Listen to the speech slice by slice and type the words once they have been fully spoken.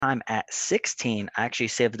time at 16, I actually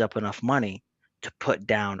saved up enough money to put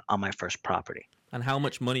down on my first property. And how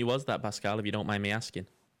much money was that, Pascal, if you don't mind me asking?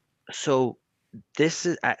 So this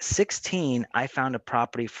is at 16, I found a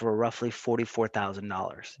property for roughly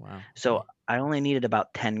 $44,000. Wow. So Okay. I only needed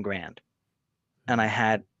about 10 grand and I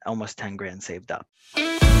had almost 10 grand saved up.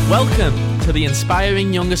 Welcome to the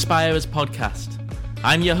Inspiring Young Aspirers podcast.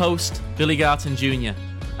 I'm your host, Billy Garton Jr.,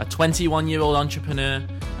 a 21-year-old entrepreneur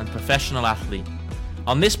and professional athlete.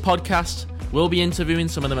 On this podcast, we'll be interviewing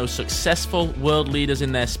some of the most successful world leaders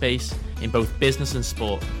in their space in both business and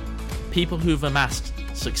sport. People who've amassed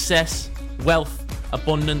success, wealth,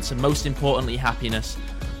 abundance, and most importantly, happiness,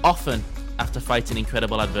 often after fighting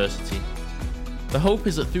incredible adversity. The hope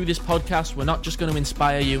is that through this podcast, we're not just going to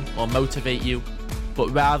inspire you or motivate you, but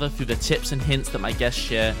rather through the tips and hints that my guests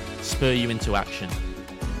share, spur you into action.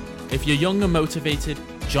 If you're young and motivated,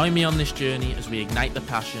 join me on this journey as we ignite the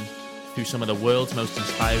passion through some of the world's most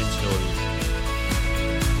inspiring stories.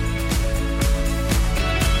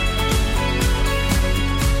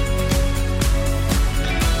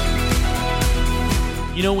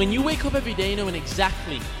 You know, when you wake up every day knowing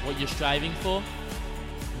exactly what you're striving for,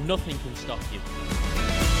 nothing can stop you.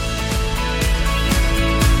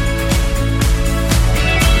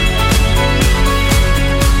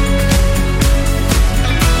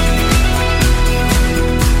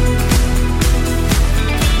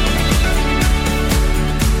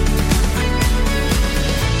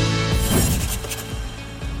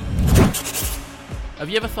 Have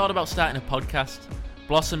you ever thought about starting a podcast?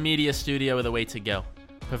 Blossom Media Studio are the way to go,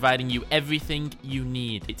 providing you everything you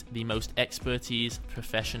need. It's the most expertise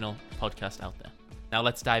professional podcast out there. Now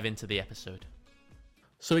let's dive into the episode.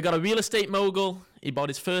 So we got a real estate mogul. He bought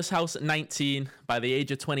his first house at 19. By the age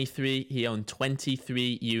of 23, he owned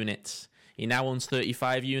 23 units. He now owns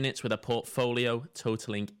 35 units with a portfolio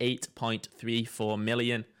totaling 8.34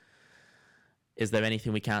 million. Is there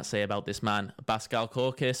anything we can't say about this man? Pascal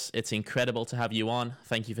Korkis, it's incredible to have you on.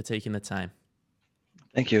 Thank you for taking the time.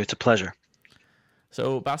 Thank you. It's a pleasure.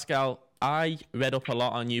 So, Pascal, I read up a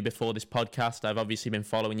lot on you before this podcast. I've obviously been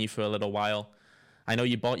following you for a little while. I know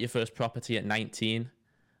you bought your first property at 19.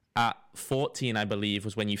 At 14, I believe,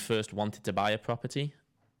 was when you first wanted to buy a property.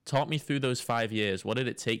 Talk me through those 5 years. What did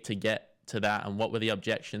it take to get to that, and what were the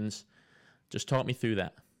objections? Just talk me through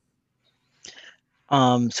that.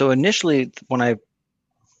 So initially, when I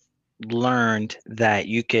learned that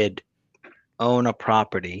you could own a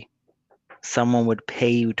property, someone would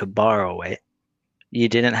pay you to borrow it. You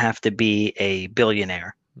didn't have to be a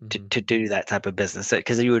billionaire to do that type of business,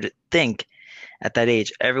 because you would think at that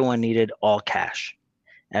age, everyone needed all cash.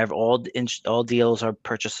 All deals are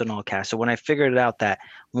purchased in all cash. So when I figured out that,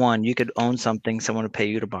 one, you could own something, someone would pay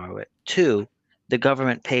you to borrow it. Two, the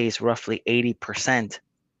government pays roughly 80%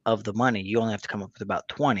 of the money. You only have to come up with about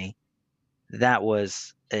 20. That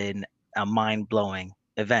was a mind-blowing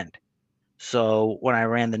event. So when I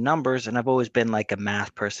ran the numbers, and I've always been like a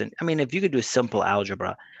math person. I mean, if you could do simple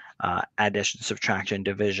algebra, addition, subtraction,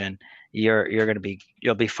 division,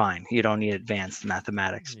 you'll be fine. You don't need advanced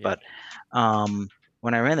mathematics. Yeah. But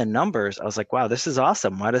when I ran the numbers, I was like, wow, this is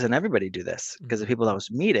awesome. Why doesn't everybody do this? Because the people I was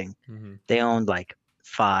meeting, they owned like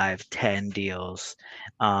 5, 10 deals.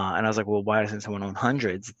 And I was like, well, why doesn't someone own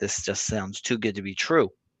hundreds? This just sounds too good to be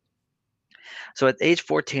true. So at age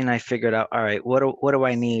 14, I figured out, all right, what do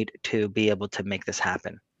I need to be able to make this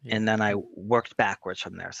happen? Yeah. And then I worked backwards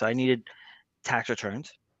from there. So I needed tax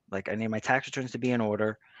returns. Like I need my tax returns to be in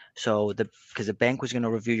order. So because the bank was going to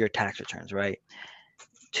review your tax returns, right?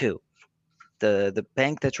 2, the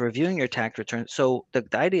bank that's reviewing your tax returns. So the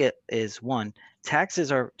idea is, 1,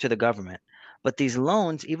 taxes are to the government, but these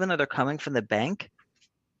loans, even though they're coming from the bank,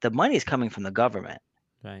 the money is coming from the government.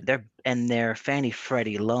 Right. They're Fannie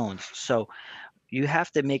Freddie loans. So you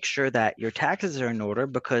have to make sure that your taxes are in order,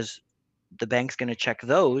 because the bank's going to check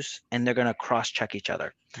those and they're going to cross-check each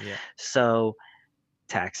other. Yeah. So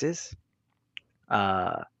taxes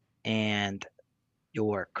and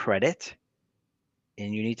your credit,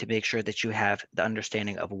 and you need to make sure that you have the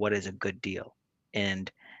understanding of what is a good deal.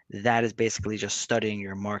 And that is basically just studying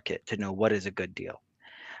your market to know what is a good deal.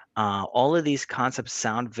 All of these concepts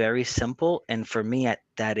sound very simple. And for me at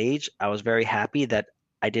that age, I was very happy that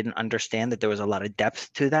I didn't understand that there was a lot of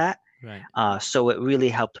depth to that. Right. So it really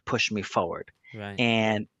helped push me forward. Right.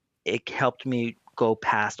 And it helped me go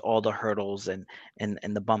past all the hurdles and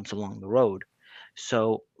the bumps along the road.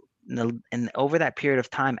 So and over that period of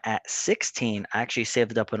time at 16, I actually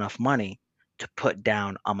saved up enough money to put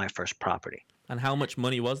down on my first property. And how much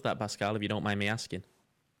money was that, Pascal, if you don't mind me asking?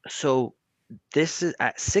 So This is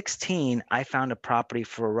at 16, I found a property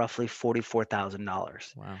for roughly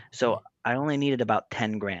 $44,000. Wow. So Okay. I only needed about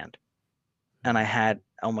 10 grand and I Right. had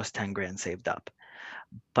almost 10 grand saved up.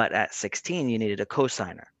 But at 16, you needed a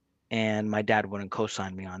cosigner and my dad wouldn't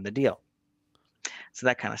cosign me on the deal. So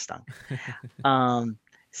that kind of stung. Um,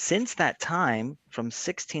 since that time, from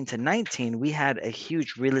 16 to 19, we had a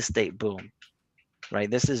huge real estate boom, right?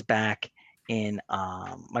 This is back in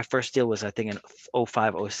my first deal was I think in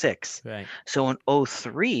 '05, '06. Right. So in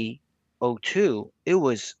 '03, '02, it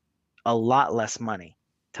was a lot less money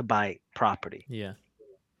to buy property. Yeah.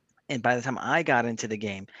 And by the time I got into the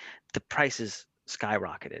game, the prices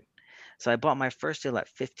skyrocketed. So I bought my first deal at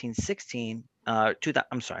 15, 16,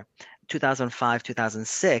 I'm sorry, 2005,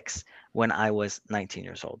 2006 when I was 19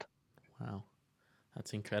 years old. Wow.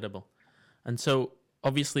 That's incredible. And so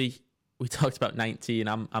obviously we talked about 19.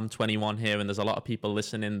 I'm 21 here, and there's a lot of people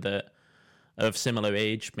listening that are of similar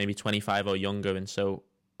age, maybe 25 or younger. And so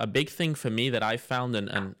a big thing for me that I've found,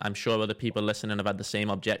 and I'm sure other people listening have had the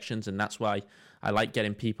same objections, and that's why I like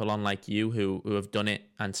getting people on like you who have done it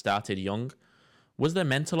and started young. Was there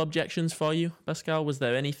mental objections for you, Pascal? Was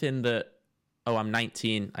there anything that, oh, I'm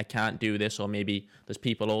 19, I can't do this, or maybe there's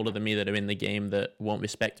people older than me that are in the game that won't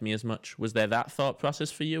respect me as much? Was there that thought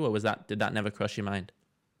process for you, or did that never cross your mind?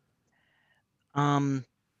 Um,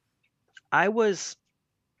 I was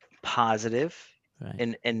positive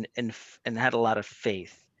Right. and had a lot of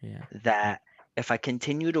faith Yeah. that if I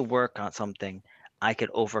continue to work on something, I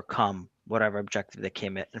could overcome whatever objective that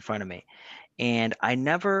came in front of me. And I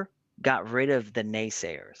never got rid of the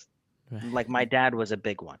naysayers. Right. Like my dad was a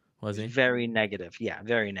big one. Was he? Very negative. Yeah,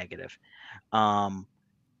 very negative. Um,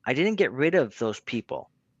 I didn't get rid of those people.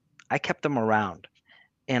 I kept them around.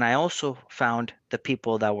 And I also found the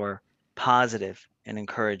people that were positive and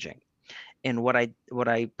encouraging. And what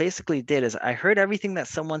I basically did is I heard everything that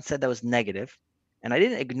someone said that was negative, and I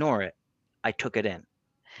didn't ignore it. I took it in.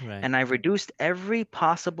 Right. And I reduced every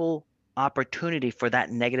possible opportunity for that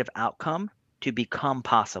negative outcome to become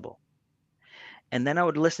possible. And then I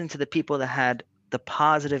would listen to the people that had the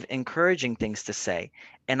positive, encouraging things to say.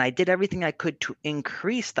 And I did everything I could to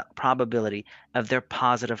increase the probability of their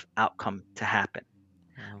positive outcome to happen.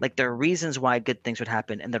 Wow. Like there are reasons why good things would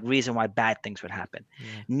happen and the reason why bad things would happen.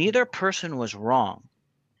 Yeah. Neither person was wrong.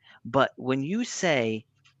 But when you say,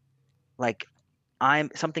 like,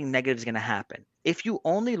 I'm something negative is going to happen, if you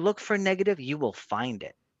only look for negative, you will find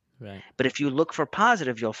it. Right. But if you look for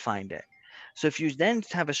positive, you'll find it. So if you then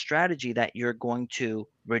have a strategy that you're going to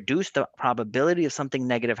reduce the probability of something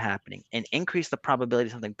negative happening and increase the probability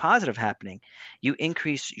of something positive happening, you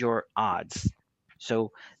increase your odds.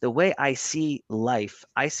 So the way I see life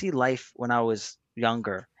when I was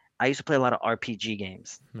younger, I used to play a lot of RPG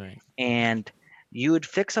games. Right. And you would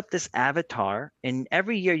fix up this avatar, and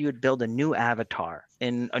every year you would build a new avatar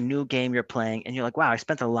in a new game you're playing, and you're like, wow, I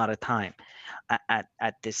spent a lot of time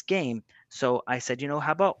at this game. So I said,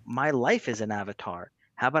 how about my life is an avatar?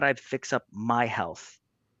 How about I fix up my health,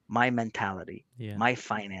 my mentality, Yeah. my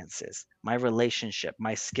finances, my relationship,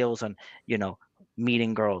 my skills on,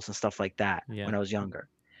 meeting girls and stuff like that Yeah. when I was younger.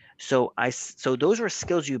 So those were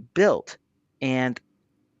skills you built, and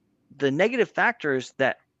the negative factors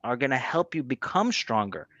that are going to help you become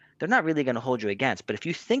stronger, they're not really going to hold you against. But if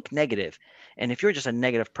you think negative, and if you're just a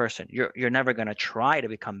negative person, you're never going to try to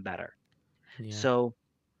become better. Yeah. So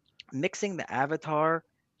mixing the avatar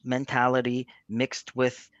mentality mixed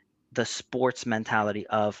with the sports mentality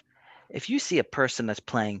of, if you see a person that's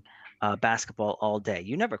playing basketball all day,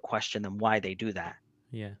 you never question them why they do that.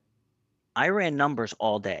 Yeah. I ran numbers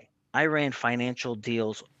all day. I ran financial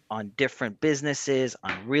deals on different businesses,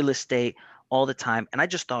 on real estate all the time. And I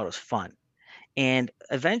just thought it was fun. And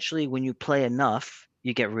eventually when you play enough,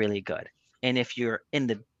 you get really good. And if you're in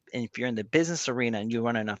the business arena and you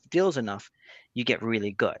run enough deals enough, you get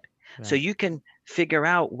really good. So Right. you can figure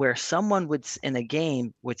out where someone would in a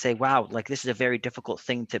game would say, wow, like this is a very difficult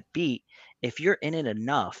thing to beat. If you're in it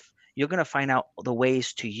enough, you're going to find out the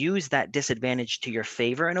ways to use that disadvantage to your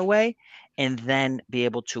favor in a way, and then be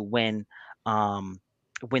able to win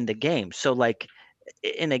the game. So like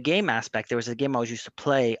in a game aspect, there was a game I was used to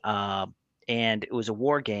play, and it was a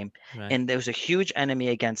war game, Right. and there was a huge enemy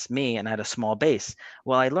against me, and I had a small base.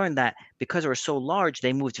 Well, I learned that because they were so large,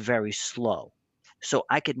 they moved very slow. So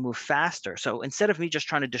I could move faster. So instead of me just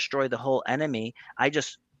trying to destroy the whole enemy, I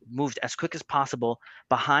just moved as quick as possible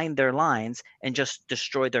behind their lines and just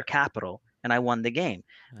destroyed their capital, and I won the game.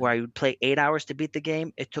 Where Right. I would play 8 hours to beat the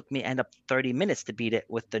game, it took me end up 30 minutes to beat it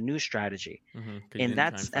with the new strategy. Mm-hmm. Because you And didn't try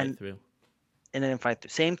that's and fight through. and then fight through.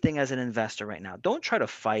 Same thing as an investor right now. Don't try to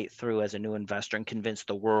fight through as a new investor and convince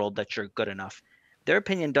the world that you're good enough. Their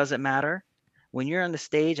opinion doesn't matter. When you're on the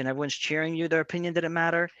stage and everyone's cheering you, their opinion didn't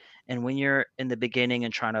matter. And when you're in the beginning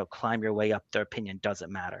and trying to climb your way up, their opinion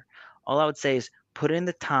doesn't matter. All I would say is put in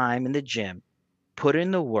the time in the gym, put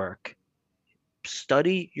in the work,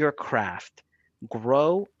 study your craft,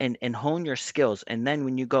 grow and hone your skills. And then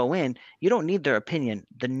when you go in, you don't need their opinion.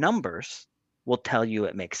 The numbers will tell you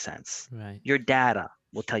it makes sense. Right. Your data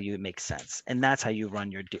will tell you it makes sense. And that's how you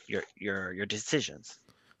run your decisions.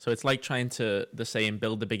 So it's like trying to, the saying,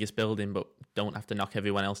 build the biggest building, but don't have to knock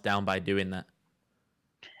everyone else down by doing that.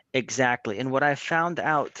 Exactly. And what I found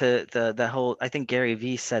out to the whole, I think Gary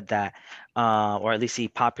Vee said that, or at least he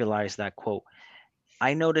popularized that quote.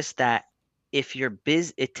 I noticed that if you're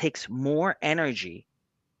busy, it takes more energy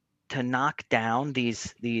to knock down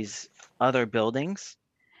these other buildings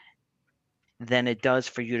than it does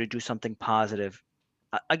for you to do something positive.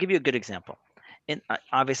 I'll give you a good example. And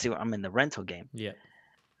obviously, I'm in the rental game. Yeah.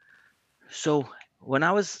 So when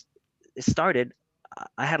it started,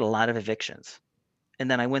 I had a lot of evictions. And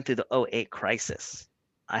then I went through the '08 crisis.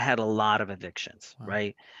 I had a lot of evictions, Wow.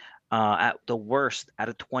 right? At the worst, out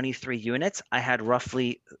of 23 units, I had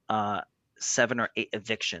roughly 7 or 8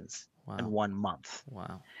 evictions in Wow. 1 month.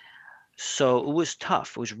 Wow. So it was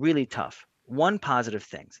tough. It was really tough. One positive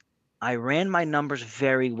thing, I ran my numbers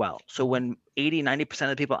very well. So when 80, 90% of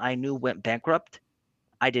the people I knew went bankrupt,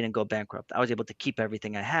 I didn't go bankrupt. I was able to keep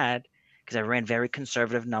everything I had because I ran very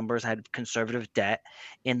conservative numbers. I had conservative debt,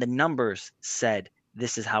 and the numbers said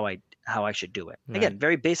this is how I should do it. Right. Again,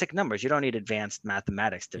 very basic numbers. You don't need advanced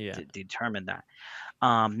mathematics to determine that.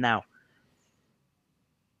 Now,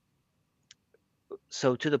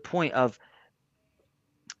 so to the point of,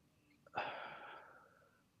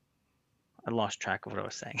 I lost track of what I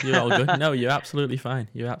was saying. You're all good. No, you're absolutely fine.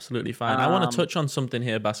 You're absolutely fine. I want to touch on something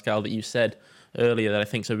here, Pascal, that you said earlier that I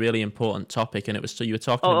think is a really important topic, and it was, so you were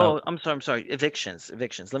talking about. I'm sorry. Evictions.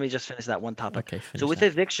 Let me just finish that one topic. Okay, So with that.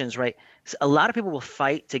 evictions, right? A lot of people will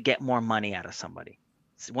fight to get more money out of somebody.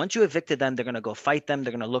 So once you evicted them, they're going to go fight them.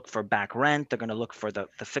 They're going to look for back rent. They're going to look for to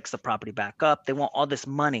fix the property back up. They want all this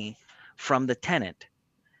money from the tenant.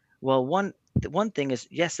 Well, one thing is,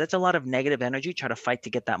 yes, that's a lot of negative energy, try to fight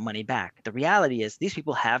to get that money back. The reality is these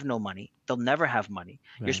people have no money. They'll never have money.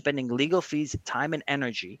 Right. You're spending legal fees, time, and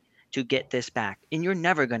energy to get this back, and you're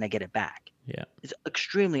never going to get it back. Yeah. It's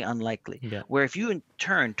extremely unlikely. Yeah. Where if you in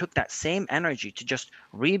turn took that same energy to just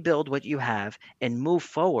rebuild what you have and move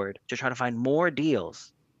forward to try to find more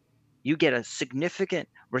deals, you get a significant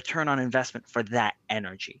return on investment for that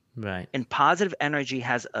energy. Right. And positive energy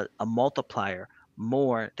has a multiplier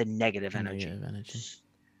more than negative energy. Negative energy.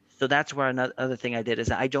 So that's where another thing I did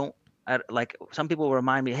is like some people will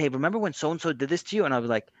remind me, hey, remember when so-and-so did this to you? And I was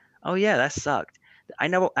like, oh yeah, that sucked. I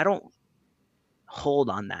don't hold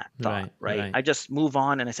on that thought, right? I just move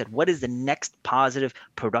on and I said, what is the next positive,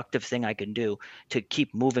 productive thing I can do to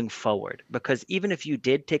keep moving forward? Because even if you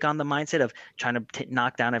did take on the mindset of trying to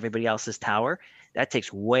knock down everybody else's tower, that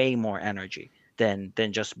takes way more energy than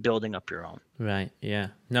just building up your own. Right. Yeah.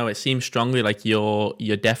 No, it seems strongly like you're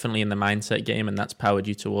definitely in the mindset game, and that's powered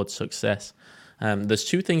you towards success. There's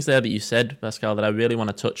two things there that you said, Pascal, that I really want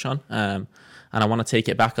to touch on. And I want to take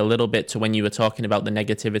it back a little bit to when you were talking about the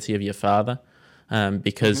negativity of your father.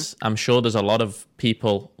 Because I'm sure there's a lot of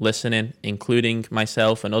people listening, including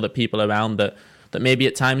myself and other people around that maybe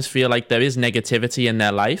at times feel like there is negativity in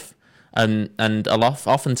their life. And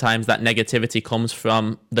oftentimes that negativity comes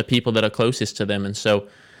from the people that are closest to them. And so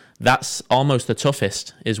that's almost the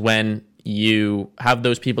toughest, is when you have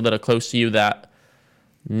those people that are close to you that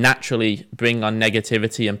naturally bring on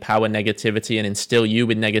negativity and power negativity and instill you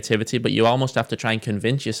with negativity, but you almost have to try and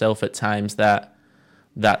convince yourself at times that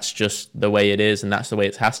that's just the way it is and that's the way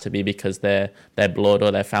it has to be because they're blood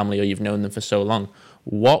or their family or you've known them for so long.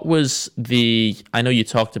 What was I know you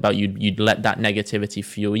talked about you'd let that negativity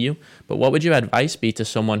fuel you, but what would your advice be to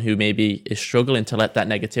someone who maybe is struggling to let that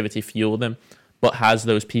negativity fuel them, but has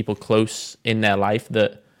those people close in their life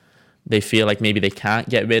that they feel like maybe they can't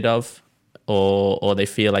get rid of, or they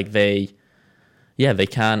feel like they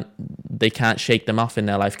can't shake them off in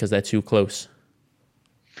their life because they're too close?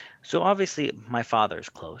 So obviously my father's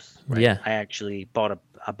close, right? Yeah. I actually bought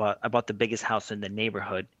the biggest house in his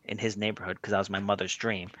neighborhood because that was my mother's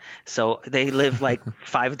dream. So they live like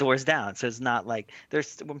 5 doors down. So it's not like we're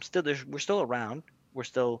still around. We're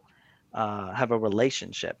still have a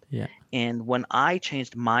relationship. Yeah. And when I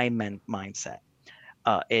changed my mindset,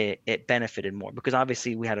 it benefited more because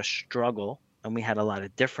obviously we had a struggle and we had a lot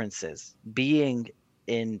of differences. Being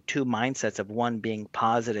in two mindsets of one being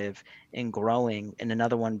positive and growing and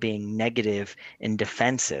another one being negative and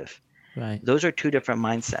defensive. Right. Those are two different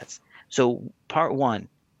mindsets. So part one,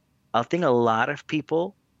 I think a lot of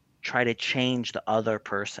people try to change the other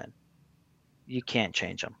person. You can't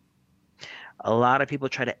change them. A lot of people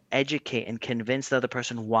try to educate and convince the other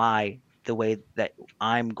person why the way that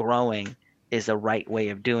I'm growing is the right way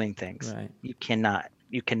of doing things. Right. You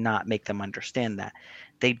cannot make them understand that.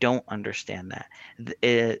 They don't understand that.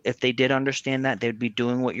 If they did understand that, they'd be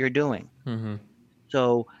doing what you're doing. Mm-hmm.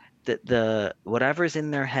 So the whatever's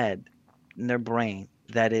in their head, in their brain,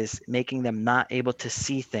 that is making them not able to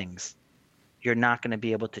see things, you're not going to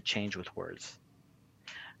be able to change with words.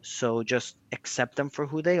 So just accept them for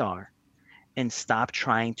who they are and stop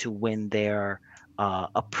trying to win their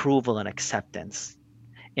approval and acceptance.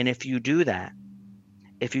 And if you do that,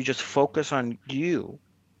 if you just focus on you,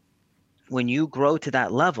 when you grow to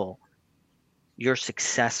that level, your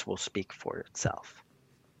success will speak for itself.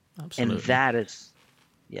 Absolutely. And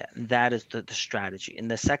that is the strategy. And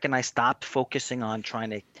the second I stopped focusing on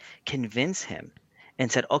trying to convince him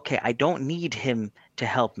and said, okay, I don't need him to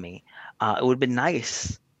help me. It would be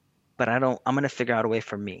nice, but I'm going to figure out a way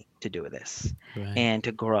for me to do this and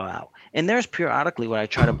to grow out. And there's periodically where I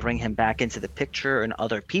try to bring him back into the picture, and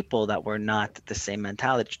other people that were not the same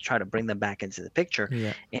mentality, to try to bring them back into the picture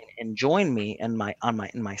and join me in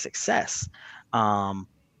my success.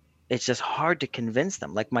 It's just hard to convince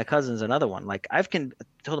them. Like my cousin's another one. Like I've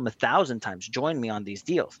told him 1,000 times, join me on these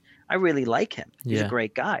deals. I really like him. He's a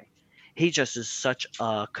great guy. He just is such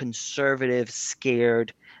a conservative,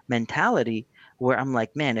 scared mentality, where I'm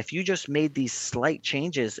like, man, if you just made these slight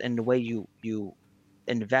changes in the way you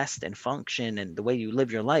invest and function and the way you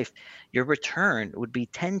live your life, your return would be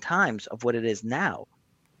 10 times of what it is now.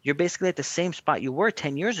 You're basically at the same spot you were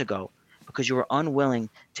 10 years ago because you were unwilling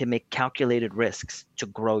to make calculated risks to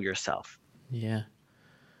grow yourself. Yeah.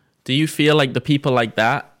 Do you feel like the people like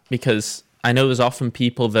that, because I know there's often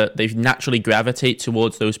people that they naturally gravitate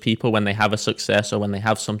towards those people when they have a success or when they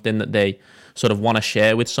have something that they sort of want to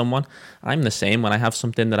share with someone. I'm the same. When I have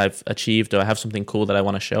something that I've achieved or I have something cool that I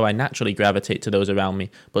want to show, I naturally gravitate to those around me.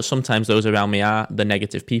 But sometimes those around me are the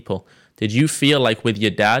negative people. Did you feel like with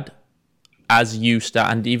your dad, as you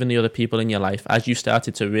start, and even the other people in your life, as you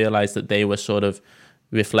started to realize that they were sort of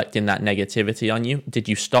reflecting that negativity on you, did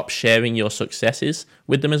you stop sharing your successes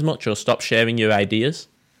with them as much, or stop sharing your ideas?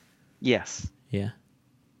 Yes. Yeah.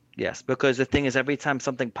 Yes, because the thing is, every time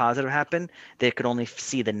something positive happened, they could only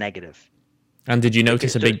see the negative. And did you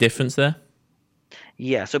notice a big difference there?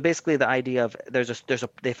 Yeah. So basically, the idea of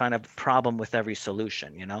they find a problem with every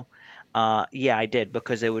solution. Yeah, I did,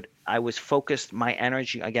 because I was focused my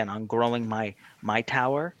energy again on growing my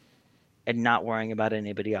tower, and not worrying about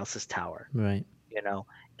anybody else's tower. Right.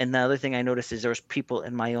 And the other thing I noticed is there was people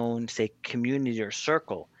in my own, say, community or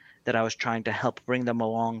circle that I was trying to help bring them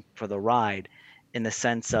along for the ride, in the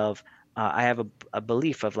sense of I have a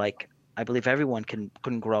belief of, like, I believe everyone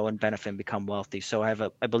can grow and benefit and become wealthy. So I have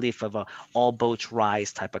a belief of a all boats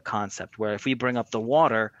rise type of concept, where if we bring up the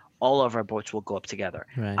water, all of our boats will go up together.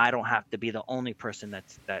 Right. I don't have to be the only person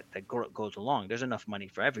that goes along. There's enough money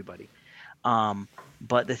for everybody.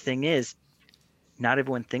 But the thing is, not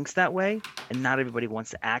everyone thinks that way, and not everybody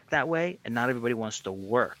wants to act that way, and not everybody wants to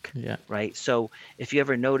work. Yeah. Right. So if you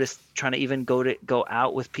ever notice trying to even go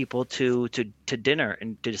out with people to dinner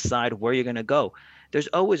and to decide where you're going to go, there's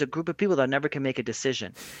always a group of people that never can make a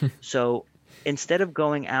decision. So instead of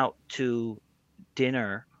going out to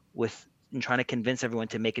dinner and trying to convince everyone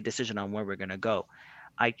to make a decision on where we're going to go,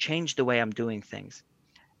 I changed the way I'm doing things.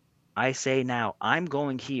 I say now, I'm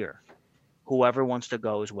going here. Whoever wants to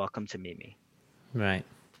go is welcome to meet me. Right.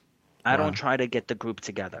 I don't try to get the group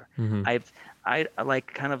together. Mm-hmm. I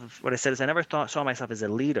like, kind of what I said is, I never saw myself as a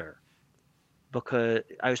leader, because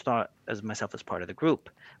I always thought as myself as part of the group.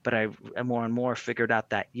 But I more and more figured out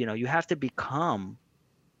that, you have to become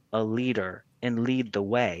a leader and lead the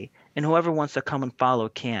way, and whoever wants to come and follow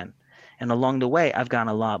can. And along the way, I've gotten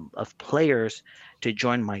a lot of players to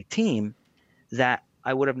join my team that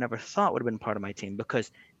I would have never thought would have been part of my team,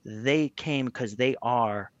 because they came because they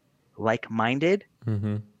are like-minded,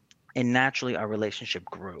 mm-hmm. and naturally our relationship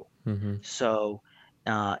grew. Mm-hmm. So,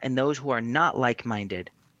 and those who are not like-minded,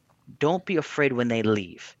 don't be afraid when they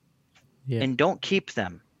leave. Yeah. And don't keep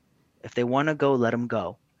them. If they want to go, let them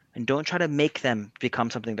go. And don't try to make them become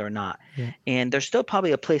something they're not. Yeah. And there's still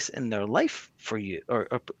probably a place in their life for you, or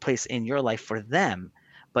a place in your life for them.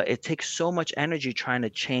 But it takes so much energy trying to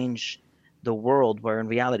change the world, where in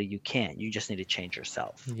reality you can't. You just need to change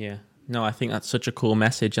yourself. Yeah. No, I think that's such a cool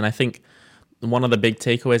message. And I think one of the big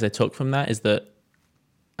takeaways I took from that is that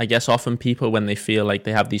I guess often people, when they feel like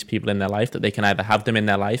they have these people in their life, that they can either have them in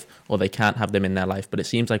their life or they can't have them in their life. But it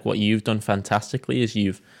seems like what you've done fantastically is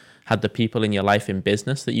you've had the people in your life in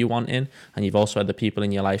business that you want in, and you've also had the people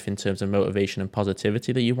in your life in terms of motivation and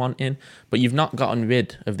positivity that you want in, but you've not gotten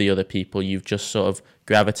rid of the other people. You've just sort of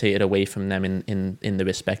gravitated away from them in the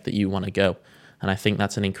respect that you want to go. And I think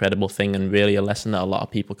that's an incredible thing, and really a lesson that a lot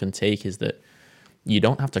of people can take is that you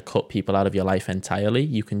don't have to cut people out of your life entirely.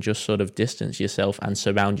 You can just sort of distance yourself and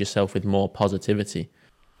surround yourself with more positivity.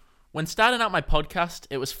 When starting out my podcast,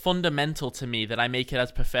 it was fundamental to me that I make it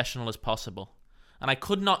as professional as possible. And I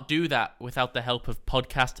could not do that without the help of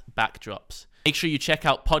Podcast Backdrops. Make sure you check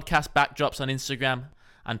out Podcast Backdrops on Instagram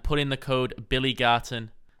and put in the code Billy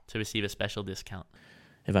Garton to receive a special discount,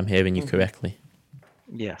 if I'm hearing you correctly.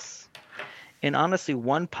 Yes. And honestly,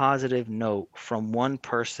 one positive note from one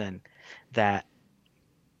person that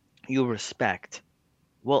you respect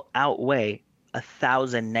will outweigh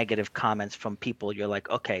 1,000 negative comments from people you're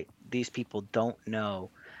like, okay, these people don't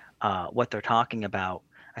know what they're talking about.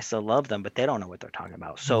 I still love them, but they don't know what they're talking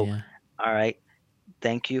about. So, all right,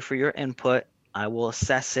 thank you for your input. I will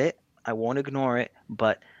assess it. I won't ignore it.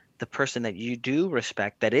 But the person that you do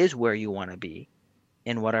respect, that is where you want to be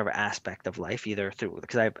in whatever aspect of life, either through,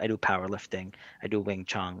 because I do powerlifting, I do Wing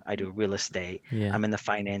Chun, I do real estate. I'm in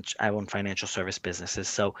the I own financial service businesses.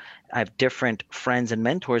 So I have different friends and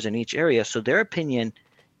mentors in each area. So their opinion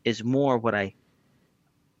is more what I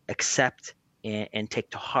accept and take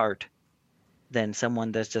to heart than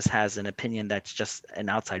someone that just has an opinion that's just an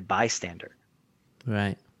outside bystander.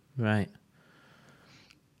 Right. All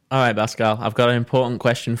right, Pascal, I've got an important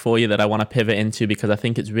question for you that I want to pivot into because I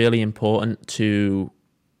think it's really important to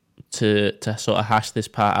sort of hash this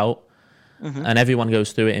part out. And everyone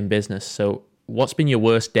goes through it in business. So what's been your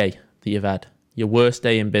worst day that you've had? Your worst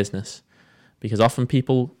day in business? Because often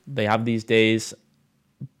people, they have these days,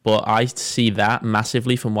 but I see that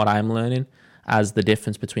massively from what I'm learning as the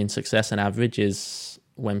difference between success and average is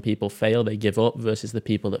when people fail, they give up versus the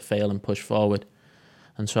people that fail and push forward.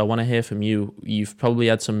 And so I want to hear from you. You've probably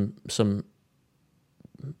had some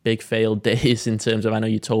big failed days in terms of, I know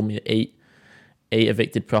you told me eight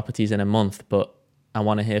evicted properties in a month, but I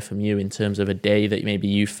want to hear from you in terms of a day that maybe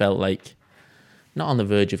you felt like not on the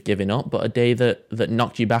verge of giving up, but a day that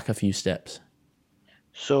knocked you back a few steps.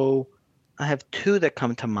 So I have two that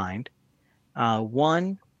come to mind.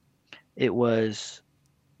 One, it was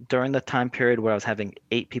during the time period where I was having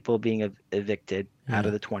 8 people being evicted out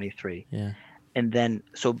of the 23. Yeah. And then,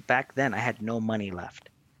 so back then I had no money left.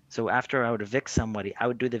 So after I would evict somebody, I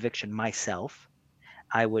would do the eviction myself.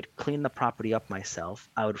 I would clean the property up myself.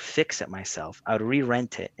 I would fix it myself. I would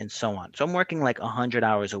re-rent it and so on. So I'm working like 100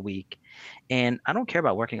 hours a week. And I don't care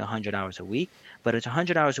about working 100 hours a week, but it's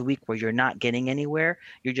 100 hours a week where you're not getting anywhere.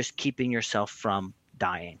 You're just keeping yourself from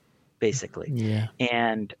dying, basically. Yeah.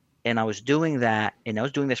 And I was doing that, and I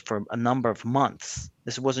was doing this for a number of months.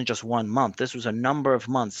 This wasn't just 1 month. This was a number of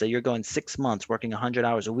months. So you're going 6 months working 100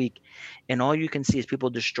 hours a week, and all you can see is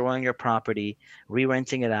people destroying your property,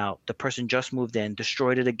 re-renting it out. The person just moved in,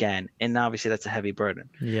 destroyed it again, and obviously that's a heavy burden.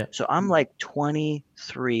 Yeah. So I'm like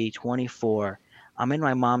 23, 24. I'm in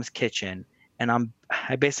my mom's kitchen, and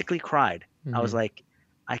I basically cried. I was like,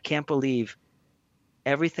 I can't believe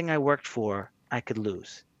everything I worked for, I could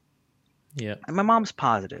lose. Yeah. And my mom's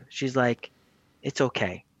positive. She's like, it's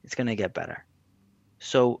okay. It's going to get better.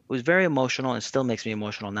 So it was very emotional, and it still makes me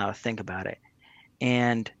emotional now to think about it.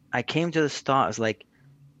 And I came to this thought, I was like,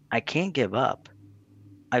 I can't give up.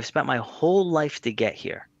 I've spent my whole life to get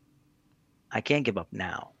here. I can't give up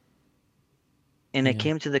now. And I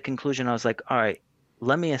came to the conclusion, I was like, all right,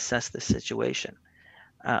 let me assess the situation.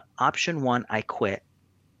 Option 1, I quit.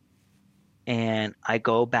 And I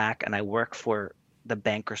go back and I work for the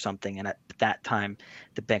bank or something, and at that time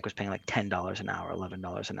the bank was paying like $10 an hour,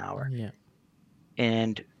 $11 an hour. Yeah.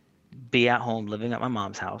 And be at home living at my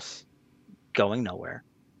mom's house, going nowhere.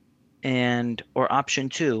 Or option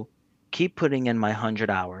 2, keep putting in my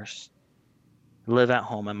 100 hours, live at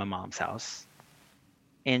home at my mom's house,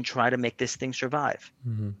 and try to make this thing survive.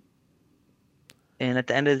 And at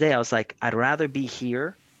the end of the day, I was like, I'd rather be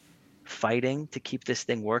here fighting to keep this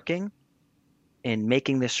thing working and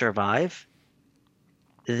making this survive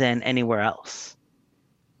than anywhere else.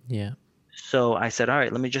 Yeah. So I said, all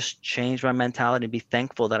right, let me just change my mentality and be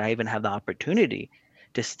thankful that I even have the opportunity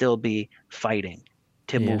to still be fighting,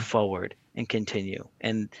 to move forward and continue.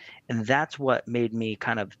 And that's what made me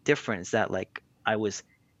kind of different, is that like I'm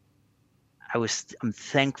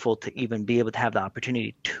thankful to even be able to have the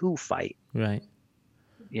opportunity to fight. Right.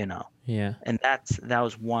 You know. Yeah. And that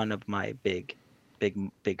was one of my big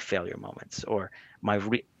failure moments, or my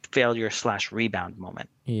failure/rebound moment.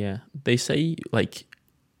 Yeah. They say like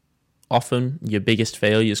often your biggest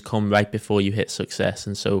failures come right before you hit success.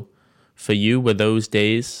 And so For you, were those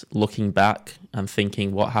days looking back and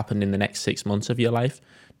thinking what happened in the next 6 months of your life?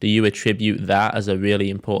 Do you attribute that as a really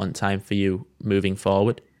important time for you moving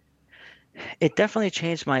forward? It definitely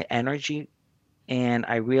changed my energy, and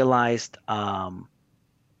I realized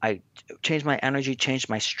I changed my energy, changed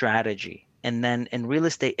my strategy. And then in real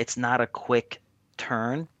estate, it's not a quick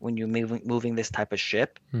turn when you're moving this type of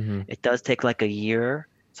ship. Hmm. It does take like a year,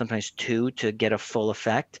 sometimes two, to get a full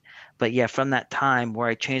effect. But yeah, from that time where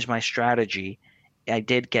I changed my strategy, I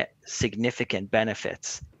did get significant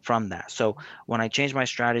benefits from that. So when I changed my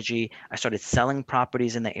strategy, I started selling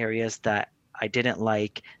properties in the areas that I didn't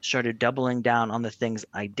like, started doubling down on the things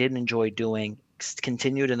I did enjoy doing,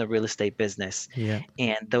 continued in the real estate business. Yeah.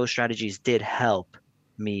 And those strategies did help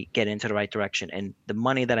me get into the right direction. And the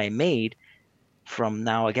money that I made from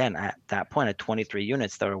now, again, at that point, at 23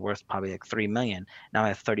 units that are worth probably like 3 million, now I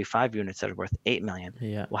have 35 units that are worth 8 million.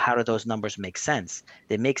 Yeah. Well, how do those numbers make sense?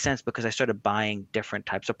 They make sense because I started buying different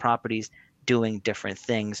types of properties, doing different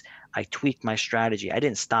things. I tweaked my strategy. I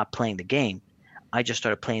didn't stop playing the game. I just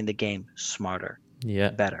started playing the game smarter, Yeah.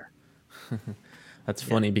 better. That's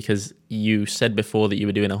funny because you said before that you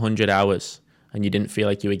were doing 100 hours and you didn't feel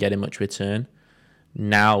like you were getting much return.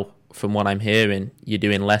 Now, from what I'm hearing, you're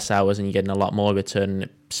doing less hours and you're getting a lot more return. And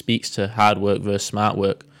it speaks to hard work versus smart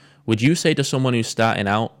work. Would you say to someone who's starting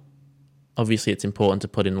out, obviously it's important to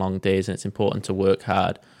put in long days and it's important to work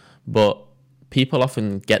hard, but people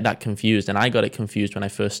often get that confused, and I got it confused when I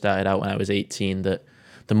first started out when I was 18, that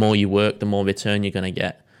the more you work, the more return you're going to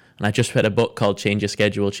get. And I just read a book called Change Your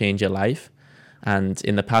Schedule, Change Your Life. And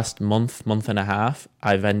in the past month and a half,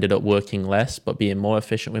 I've ended up working less, but being more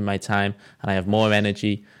efficient with my time, and I have more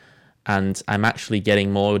energy, and I'm actually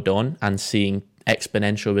getting more done and seeing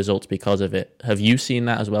exponential results because of it. Have you seen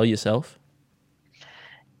that as well yourself?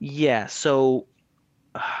 Yeah, so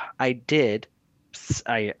I did.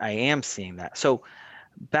 I am seeing that. So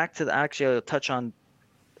back to the actually, I'll touch on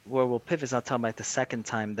where we'll pivot. Is I'll tell about the second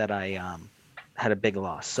time that I had a big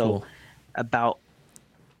loss. So Cool. about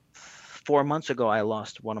 4 months ago, I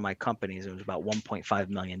lost one of my companies. It was about $1.5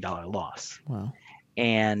 million loss. Wow.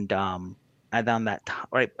 And I found that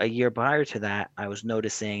right a year prior to that, I was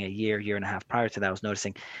noticing year and a half prior to that, I was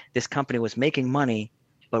noticing this company was making money,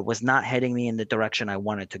 but was not heading me in the direction I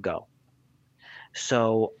wanted to go.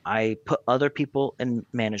 So I put other people in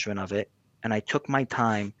management of it, and I took my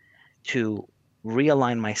time to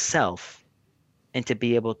realign myself and to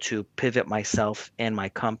be able to pivot myself and my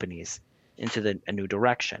companies into a new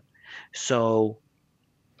direction. So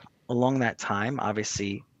along that time,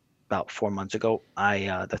 obviously, about 4 months ago,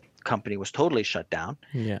 the company was totally shut down,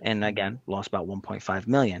 Yeah. and again lost about 1.5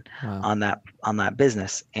 million Wow. on that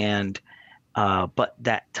business. And but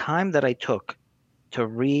that time that I took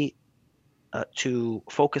to to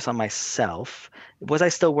focus on myself, was I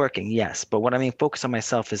still working? Yes, but what I mean focus on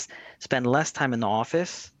myself is spend less time in the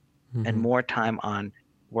office and Hmm. more time on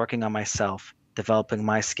working on myself, developing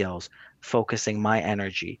my skills, focusing my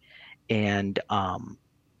energy. And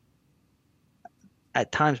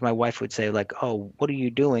at times my wife would say like, "Oh, what are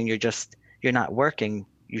you doing? You're not working.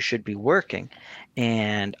 You should be working."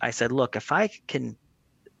 And I said, "Look, if I can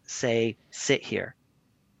say sit here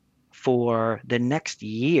for the next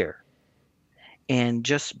year and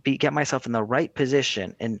just get myself in the right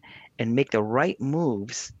position and make the right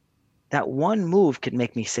moves, that one move could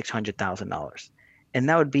make me $600,000, and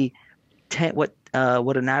that would be what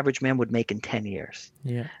an average man would make in 10 years."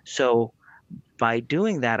 Yeah. So by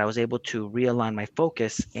doing that, I was able to realign my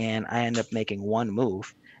focus, and I ended up making one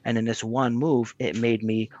move. And in this one move, it made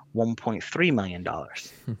me $1.3 million.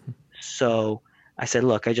 So I said,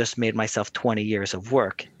 look, I just made myself 20 years of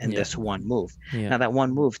work in Yeah. this one move. Yeah. Now that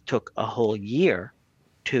one move took a whole year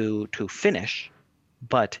to finish,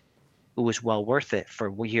 but it was well worth it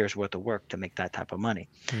for years worth of work to make that type of money.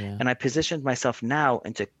 Yeah. And I positioned myself now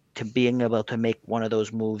into being able to make one of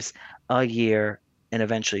those moves a year, and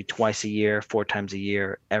eventually twice a year, 4 times a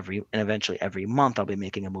year, and eventually every month I'll be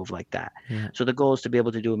making a move like that. Yeah. So the goal is to be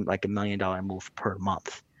able to do like $1 million move per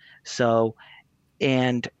month. So,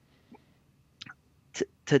 and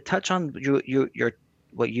to touch on your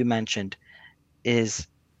what you mentioned is,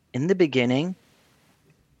 in the beginning,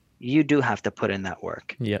 you do have to put in that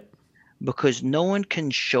work, Yep. because no one can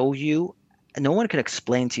show you, no one can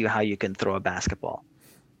explain to you how you can throw a basketball.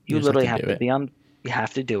 You You just have literally to have do to it. be on, you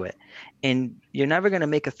have to do it. And you're never going to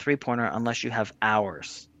make a three-pointer unless you have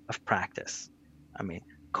hours of practice. I mean,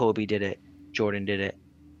 Kobe did it, Jordan did it,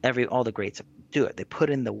 all the greats do it. They put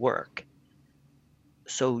in the work.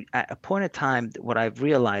 So at a point of time, what I've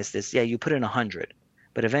realized is, yeah, you put in 100,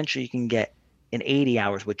 but eventually you can get in 80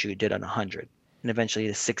 hours what you did on 100, and eventually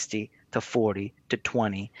to 60, to 40 to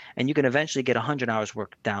 20, and you can eventually get 100 hours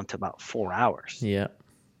work down to about 4 hours. Yeah.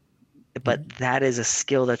 But that is a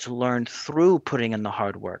skill that's learned through putting in the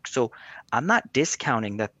hard work. So I'm not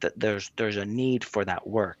discounting that there's a need for that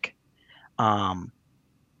work.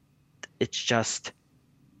 It's just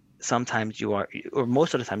sometimes you are, or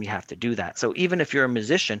most of the time you have to do that. So even if you're a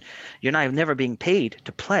musician, you're never being paid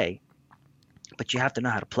to play, but you have to know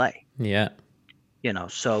how to play. Yeah.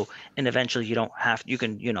 So, and eventually you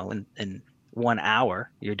can, in 1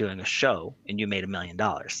 hour you're doing a show and you made $1 million.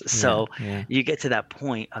 So you get to that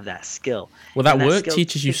point of that skill. Well, that work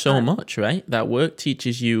teaches you so much, right? That work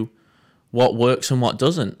teaches you what works and what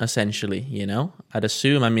doesn't, essentially, I'd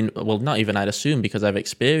assume, not even I'd assume, because I've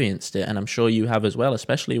experienced it, and I'm sure you have as well,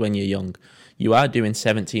 especially when you're young. You are doing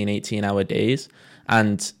 17, 18-hour days,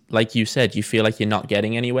 and like you said, you feel like you're not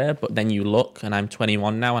getting anywhere, but then you look, and I'm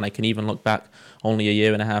 21 now, and I can even look back only a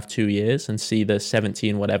year and a half, 2 years, and see the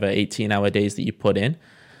 17, 18-hour days that you put in.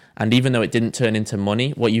 And even though it didn't turn into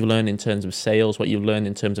money, what you've learned in terms of sales, what you've learned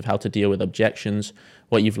in terms of how to deal with objections,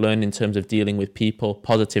 what you've learned in terms of dealing with people,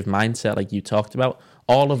 positive mindset like you talked about,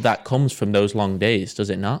 all of that comes from those long days, does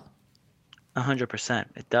it not? 100%.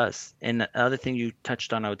 It does. And the other thing you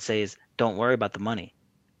touched on, I would say, is don't worry about the money.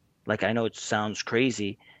 Like, I know it sounds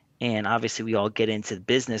crazy, and obviously we all get into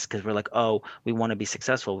business because we're like, oh, we want to be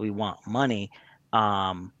successful. We want money.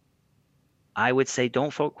 I would say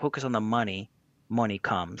don't focus on the money. Money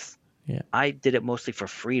comes. Yeah. I did it mostly for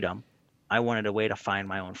freedom. I wanted a way to find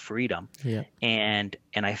my own freedom. Yeah. And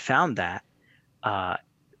I found that.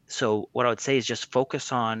 So what I would say is just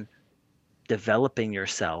focus on developing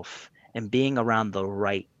yourself and being around the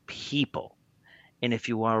right people. And if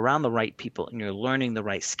you are around the right people and you're learning the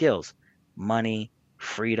right skills, money,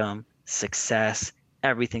 freedom, success,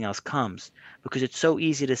 everything else comes. Because it's so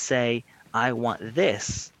easy to say, I want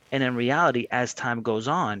this. And in reality, as time goes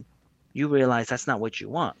on, you realize that's not what you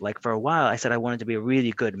want. Like, for a while, I said I wanted to be a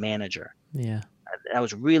really good manager. Yeah. That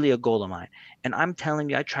was really a goal of mine. And I'm telling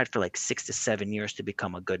you, I tried for like 6 to 7 years to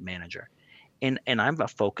become a good manager. And I'm a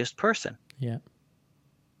focused person. Yeah.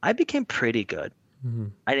 I became pretty good. Mm-hmm.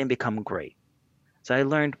 I didn't become great. So I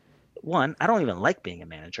learned, one, I don't even like being a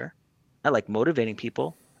manager. I like motivating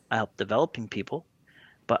people. I help developing people,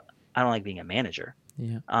 but I don't like being a manager.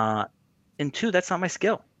 Yeah. And two, that's not my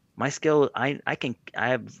skill. My skill, I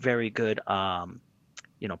have very good,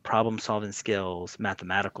 problem solving skills,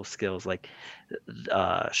 mathematical skills, like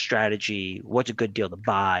strategy, what's a good deal to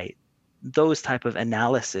buy. Those type of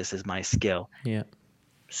analysis is my skill. Yeah.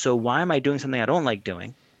 So why am I doing something I don't like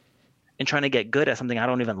doing and trying to get good at something I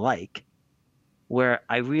don't even like, where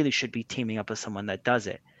I really should be teaming up with someone that does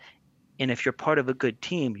it? And if you're part of a good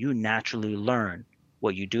team, you naturally learn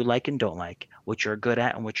what you do like and don't like, what you're good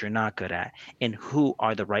at and what you're not good at, and who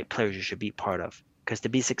are the right players you should be part of. Because to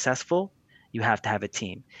be successful, you have to have a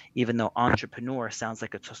team. Even though entrepreneur sounds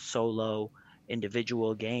like it's a solo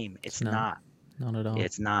individual game, it's not. Not at all.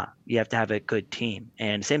 It's not. You have to have a good team.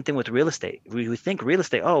 And same thing with real estate. We think real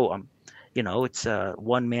estate, it's a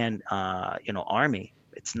one-man, army.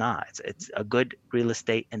 It's not. It's a good real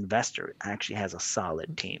estate investor actually has a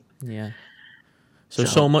solid team. Yeah.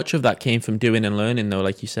 So much of that came from doing and learning, though.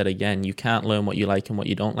 Like you said, again, you can't learn what you like and what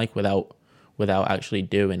you don't like without actually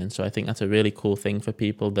doing. And so I think that's a really cool thing for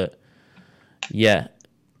people that,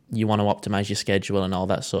 you want to optimize your schedule and all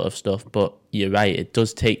that sort of stuff. But you're right, it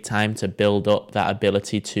does take time to build up that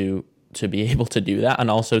ability to be able to do that, and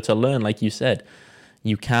also to learn. Like you said,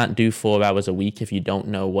 you can't do 4 hours a week if you don't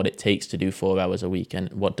know what it takes to do 4 hours a week.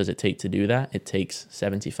 And what does it take to do that? It takes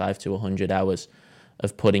 75 to 100 hours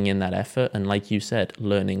of putting in that effort. And like you said,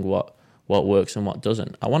 learning what works and what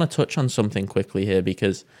doesn't. I want to touch on something quickly here,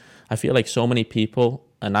 because I feel like so many people,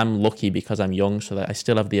 and I'm lucky because I'm young, so that I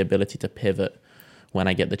still have the ability to pivot when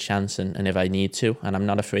I get the chance and if I need to, and I'm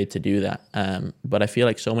not afraid to do that. But I feel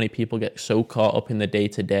like so many people get so caught up in the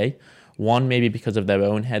day-to-day. One, maybe because of their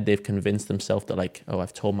own head, they've convinced themselves that, like, oh,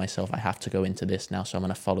 I've told myself I have to go into this now, so I'm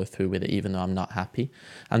going to follow through with it even though I'm not happy.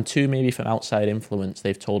 And two, maybe from outside influence,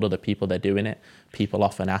 they've told other people they're doing it. People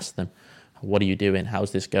often ask them, what are you doing?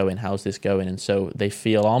 How's this going? How's this going? And so they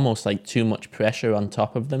feel almost like too much pressure on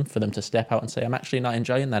top of them for them to step out and say, I'm actually not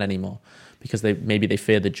enjoying that anymore, because maybe they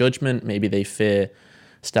fear the judgment, maybe they fear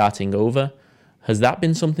starting over. Has that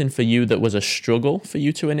been something for you that was a struggle for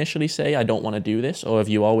you to initially say, I don't want to do this? Or have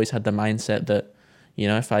you always had the mindset that,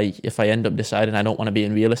 if I end up deciding I don't want to be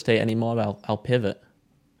in real estate anymore, I'll pivot?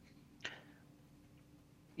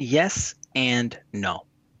 Yes and no.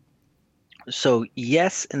 So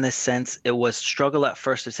yes, in the sense it was struggle at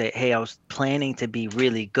first to say, hey, I was planning to be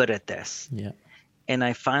really good at this. Yeah. And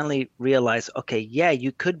I finally realized, okay, yeah,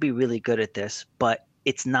 you could be really good at this, but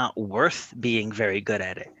it's not worth being very good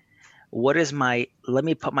at it. Let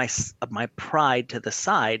me put my pride to the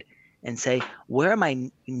side and say, where am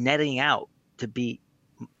I netting out to be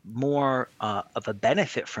more of a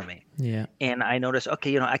benefit for me? Yeah. And I noticed,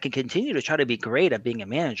 okay, I can continue to try to be great at being a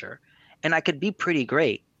manager, and I could be pretty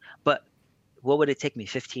great, but what would it take me?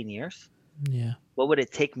 15 years? Yeah. What would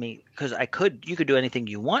it take me? Because you could do anything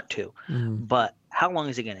you want to, but how long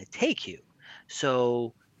is it going to take you?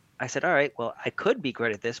 So I said, all right, well, I could be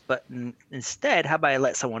great at this, but instead, how about I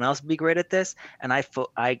let someone else be great at this, and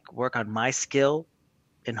I work on my skill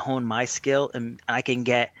and hone my skill, and I can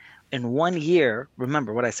get in 1 year.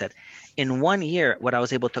 Remember what I said. In 1 year, what I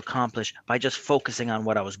was able to accomplish by just focusing on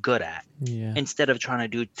what I was good at, instead of trying to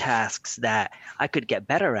do tasks that I could get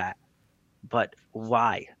better at. But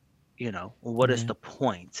why? What is the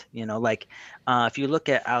point? Like if you look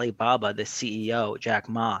at Alibaba, the CEO, Jack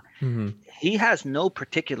Ma, he has no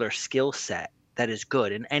particular skill set that is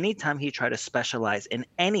good. And anytime he tried to specialize in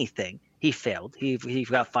anything, he failed. He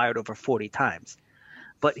got fired over 40 times.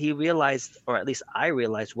 But he realized, or at least I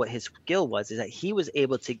realized, what his skill was, is that he was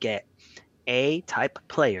able to get A-type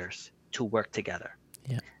players to work together.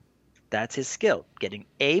 Yeah. That's his skill, getting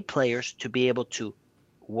A players to be able to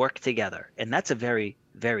work together. And that's a very,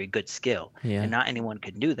 very good skill. Yeah. And not anyone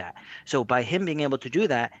can do that. So by him being able to do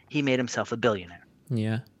that, he made himself a billionaire.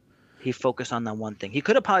 Yeah. He focused on that one thing. He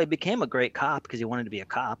could have probably became a great cop because he wanted to be a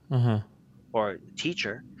cop or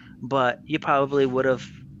teacher, but he probably would have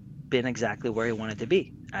been exactly where he wanted to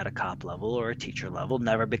be, at a cop level or a teacher level,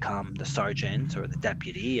 never become the sergeant or the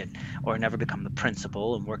deputy, or never become the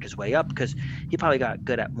principal and work his way up, because he probably got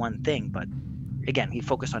good at one thing. But again, he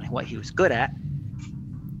focused on what he was good at,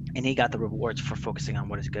 and he got the rewards for focusing on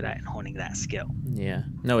what he's good at and honing that skill. Yeah.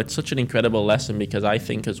 No, it's such an incredible lesson, because I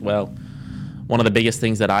think as well, one of the biggest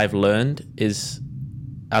things that I've learned is,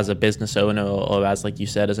 as a business owner, or as, like you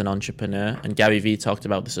said, as an entrepreneur, and Gary Vee talked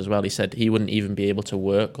about this as well. He said he wouldn't even be able to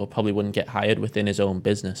work, or probably wouldn't get hired within his own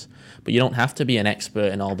business. But you don't have to be an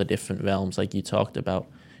expert in all the different realms like you talked about.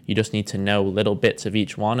 You just need to know little bits of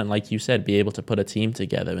each one, and like you said, be able to put a team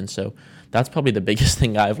together. And so that's probably the biggest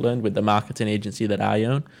thing I've learned with the marketing agency that I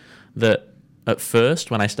own, that at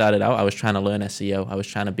first, when I started out, I was trying to learn SEO. I was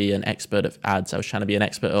trying to be an expert at ads. I was trying to be an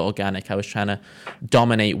expert at organic. I was trying to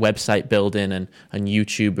dominate website building and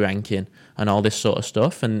YouTube ranking and all this sort of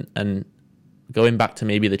stuff. And going back to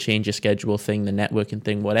maybe the change your schedule thing, the networking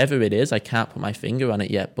thing, whatever it is, I can't put my finger on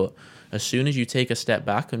it yet. But as soon as you take a step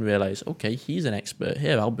back and realize, okay, he's an expert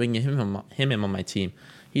here, I'll bring him in on my team.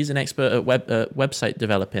 He's an expert at website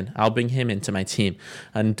developing. I'll bring him into my team.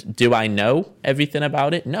 And do I know everything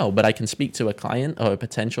about it? No, but I can speak to a client or a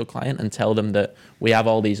potential client and tell them that we have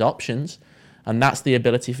all these options. And that's the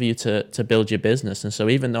ability for you to build your business. And so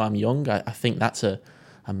even though I'm young, I think that's a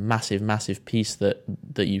massive, massive piece that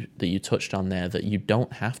you touched on there, that you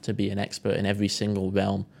don't have to be an expert in every single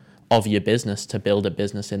realm of your business to build a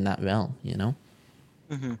business in that realm,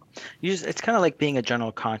 Mm-hmm. It's kind of like being a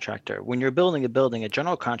general contractor. When you're building a building, a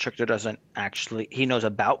general contractor he knows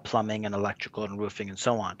about plumbing and electrical and roofing and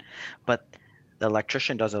so on. But the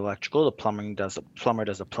electrician does electrical, the plumber does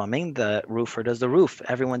the plumbing, the roofer does the roof.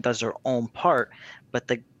 Everyone does their own part, but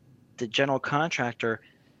the general contractor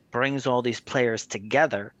brings all these players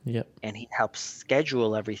together, and he helps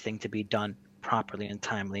schedule everything to be done properly and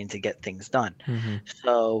timely and to get things done. Mm-hmm.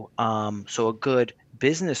 So a good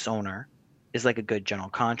business owner is like a good general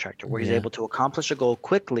contractor, where he's able to accomplish a goal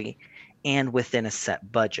quickly and within a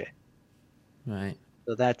set budget. Right.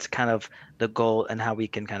 So that's kind of the goal, and how we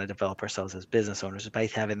can kind of develop ourselves as business owners by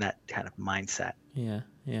having that kind of mindset. Yeah.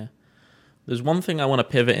 There's one thing I want to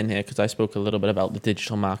pivot in here, because I spoke a little bit about the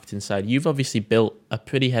digital marketing side. You've obviously built a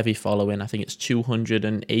pretty heavy following. I think it's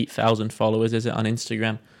 208,000 followers, is it, on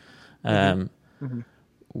Instagram?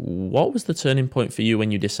 What was the turning point for you when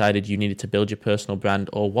you decided you needed to build your personal brand,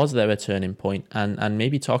 or was there a turning point? And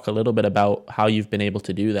maybe talk a little bit about how you've been able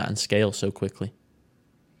to do that and scale so quickly.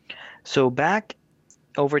 So back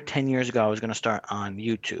over 10 years ago, I was going to start on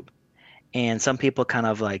YouTube, and some people kind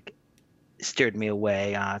of like steered me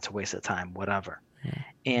away. It's a waste of time, whatever. Yeah.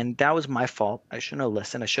 And that was my fault. I shouldn't have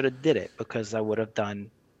listened. I should have did it, because I would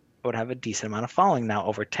have a decent amount of following now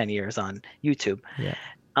over 10 years on YouTube. Yeah.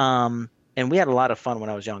 And we had a lot of fun when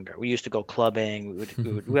I was younger. We used to go clubbing.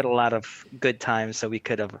 We had a lot of good times, so we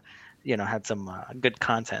could have, had some good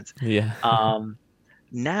content. Yeah.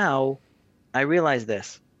 Now, I realize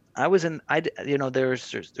this.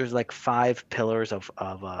 There's like 5 pillars of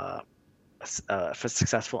a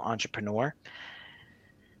successful entrepreneur.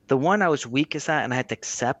 The one I was weakest at and I had to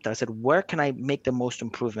accept, I said, where can I make the most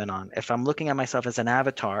improvement on? If I'm looking at myself as an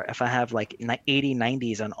avatar, if I have like 80,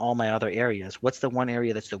 90s on all my other areas, what's the one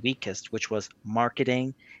area that's the weakest, which was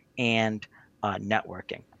marketing and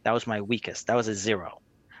networking. That was my weakest. That was a 0.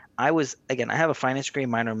 I have a finance degree,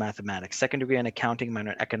 minor in mathematics, second degree in accounting,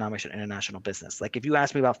 minor in economics and international business. Like if you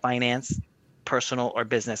ask me about finance, personal or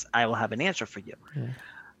business, I will have an answer for you. Yeah.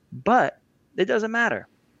 But it doesn't matter.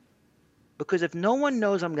 Because if no one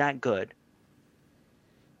knows I'm that good,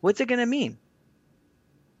 what's it going to mean?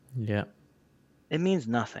 Yeah. It means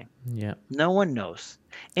nothing. Yeah. No one knows.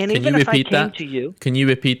 And Can even you if I repeat came that? to you, Can you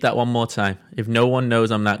repeat that one more time? If no one knows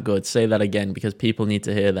I'm that good, say that again because people need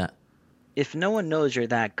to hear that. if no one knows you're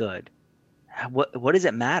that good, what does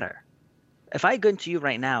it matter? If I go into you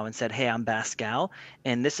right now and said, "Hey, I'm Pascal,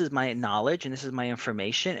 and this is my knowledge and this is my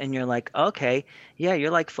information," and you're like, "Okay, yeah,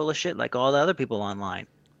 you're like full of shit like all the other people online."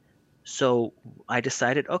 So I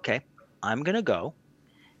decided, okay, I'm gonna go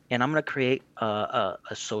and I'm gonna create a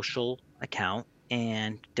social account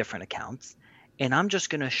and different accounts, and I'm just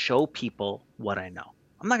gonna show people what I know.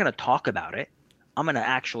 I'm not gonna talk about it. I'm gonna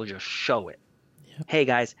actually just show it. Yep. Hey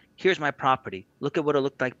guys, here's my property. Look at what it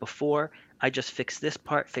looked like before. I just fixed this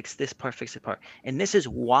part, fixed this part, fixed this part. And this is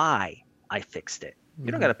why I fixed it.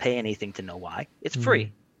 You don't got to pay anything to know why. It's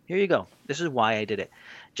free. Here you go. This is why I did it.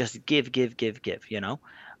 Just give, you know?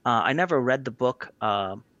 I never read the book,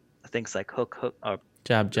 things like hook, or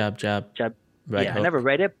Jab. Right. yeah, I never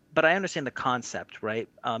read it, but I understand the concept, right?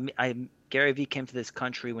 Gary Vee came to this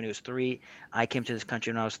country when he was 3. I came to this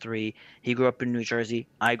country when I was 3. He grew up in New Jersey.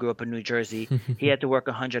 I grew up in New Jersey. He had to work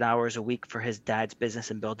 100 hours a week for his dad's business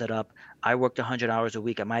and build it up. I worked 100 hours a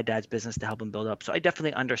week at my dad's business to help him build up. So I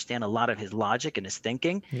definitely understand a lot of his logic and his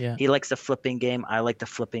thinking. Yeah. He likes the flipping game. I like the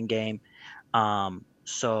flipping game.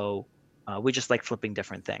 So we just like flipping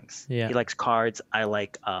different things. Yeah. He likes cards. I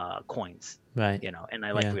like coins. Right. You know, and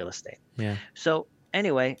I like Yeah. real estate. Yeah. So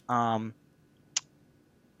anyway,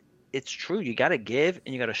 it's true. You got to give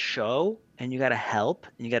and you got to show and you got to help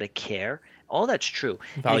and you got to care. All that's true.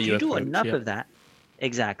 And if Value you do approach, enough yeah. of that,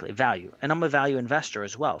 exactly, value. And I'm a value investor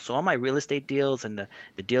as well. So all my real estate deals and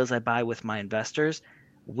the deals I buy with my investors,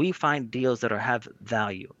 we find deals that have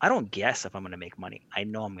value. I don't guess if I'm going to make money. I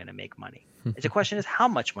know I'm going to make money. The question is, how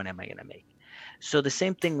much money am I going to make? So the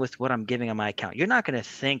same thing with what I'm giving on my account. You're not going to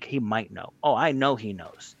think he might know. Oh, I know he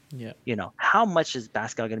knows. Yeah. You know, how much is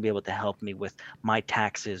Pascal going to be able to help me with my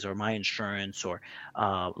taxes or my insurance or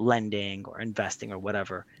lending or investing or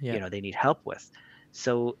whatever, Yeah. you know, they need help with.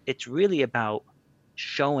 So it's really about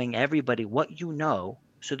showing everybody what you know.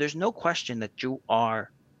 So there's no question that you are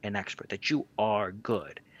an expert, that you are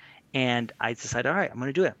good. And I decided, all right, I'm going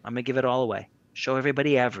to do it. I'm going to give it all away. Show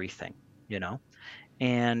everybody everything, you know.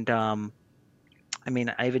 And I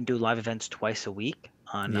mean, I even do live events twice a week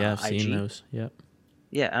on Yeah, I've IG. seen those. Yep.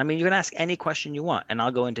 Yeah, I mean, you can ask any question you want, and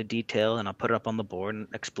I'll go into detail and I'll put it up on the board and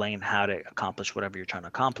explain how to accomplish whatever you're trying to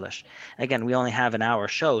accomplish. Again, we only have an hour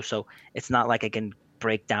show, so it's not like I can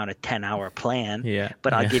break down a 10-hour plan, Yeah.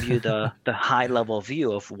 but I'll yeah. give you the high level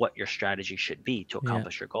view of what your strategy should be to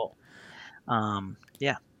accomplish your goal.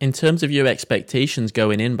 Yeah. In terms of your expectations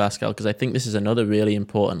going in, Pascal, because I think this is another really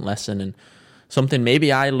important lesson and something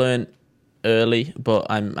maybe I learned early, but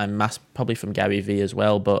I'm probably from Gary Vee as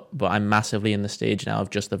well, but I'm massively in the stage now of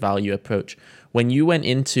just the value approach. When you went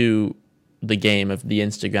into the game of the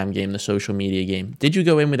Instagram game, the social media game, did you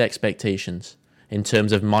go in with expectations in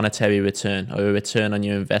terms of monetary return or a return on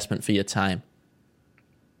your investment for your time?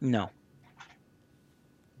 No.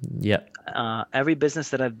 Yep. Every business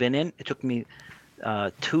that I've been in, it took me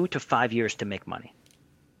 2 to 5 years to make money.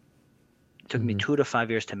 It took me 2 to 5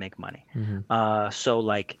 years to make money. So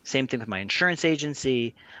like same thing with my insurance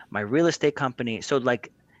agency, my real estate company. So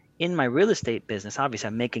like in my real estate business, obviously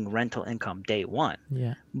I'm making rental income day one,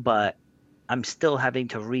 Yeah. but I'm still having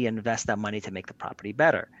to reinvest that money to make the property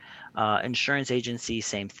better. Insurance agency,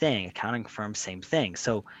 same thing. Accounting firm, same thing.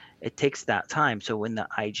 So it takes that time. So in the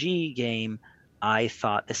IG game, I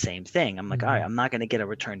thought the same thing. I'm like, all right, I'm not going to get a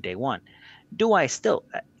return day one. Do I still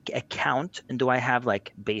account and do I have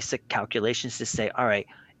like basic calculations to say, all right,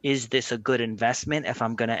 is this a good investment if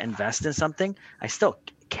I'm going to invest in something? I still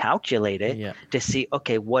calculate it to see,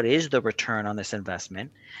 okay, what is the return on this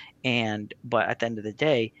investment? But at the end of the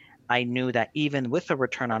day, I knew that even with a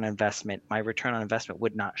return on investment, my return on investment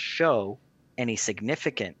would not show anything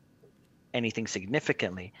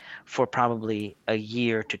significantly for probably a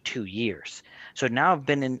year to 2 years. So now I've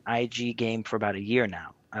been in IG game for about a year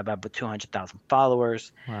now. I have about 200,000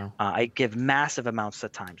 followers. Wow. I give massive amounts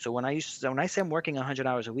of time. So when I say I'm working 100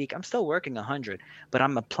 hours a week, I'm still working 100, but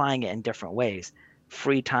I'm applying it in different ways.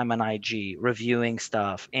 free time on IG, reviewing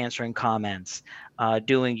stuff, answering comments,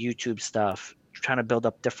 doing YouTube stuff, trying to build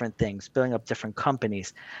up different things, building up different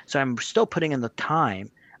companies. So I'm still putting in the time.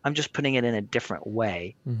 I'm just putting it in a different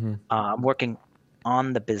way. I'm working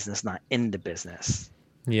on the business, not in the business.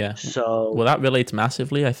 Yeah. So well, that relates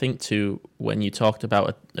massively, I think, to when you talked about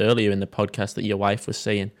it earlier in the podcast that your wife was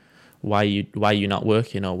saying, why you not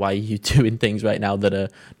working, or why are you doing things right now that are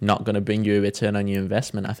not going to bring you a return on your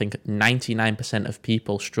investment. I think 99% of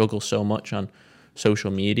people struggle so much on social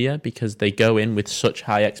media because they go in with such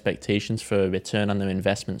high expectations for a return on their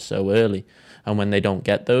investment so early, and when they don't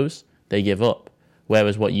get those, they give up.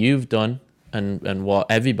 Whereas what you've done, and what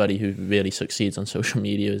everybody who really succeeds on social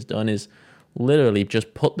media has done, is literally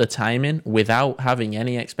just put the time in without having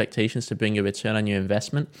any expectations to bring a return on your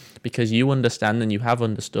investment, because you understand and you have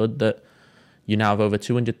understood that you now have over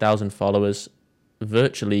 200,000 followers,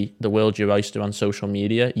 virtually the world's your oyster on social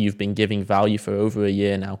media. You've been giving value for over a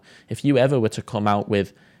year now. If you ever were to come out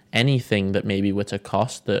with anything that maybe were to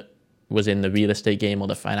cost, that was in the real estate game or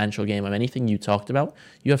the financial game or anything you talked about,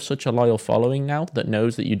 you have such a loyal following now that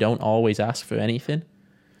knows that you don't always ask for anything.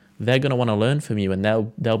 They're going to want to learn from you, and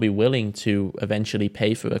they'll be willing to eventually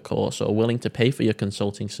pay for a course or willing to pay for your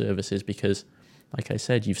consulting services because, like I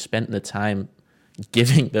said, you've spent the time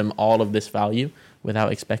giving them all of this value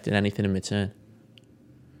without expecting anything in return.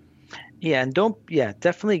 Yeah, and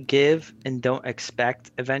definitely give and don't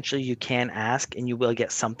expect. Eventually you can ask and you will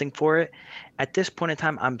get something for it. At this point in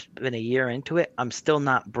time, I'm been a year into it. I'm still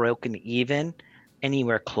not broken even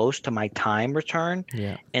anywhere close to my time return.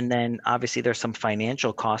 Yeah. And then obviously there's some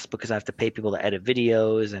financial costs because I have to pay people to edit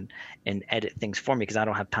videos and edit things for me because I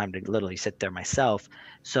don't have time to literally sit there myself.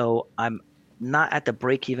 So I'm not at the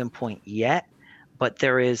break even point yet, but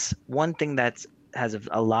there is one thing that has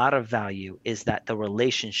a lot of value is that the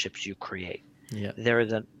relationships you create. Yeah. There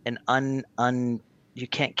is you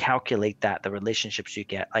can't calculate that, the relationships you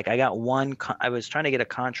get. Like I got I was trying to get a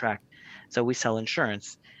contract. So we sell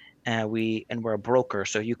insurance. And we're a broker.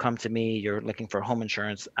 So you come to me, you're looking for home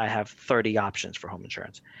insurance. I have 30 options for home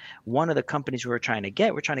insurance. One of the companies we're trying to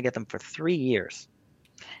get them for 3 years.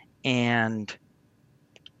 And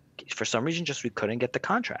for some reason, just we couldn't get the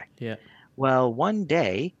contract. Yeah. Well, one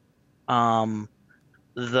day, the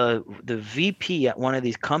VP at one of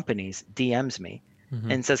these companies DMs me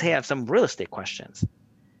and says, "Hey, I have some real estate questions."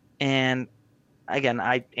 And again,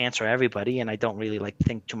 I answer everybody and I don't really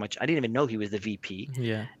think too much. I didn't even know he was the VP.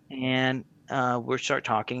 Yeah. And we start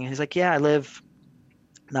talking and he's like, "Yeah, I live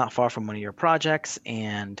not far from one of your projects.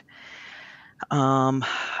 And,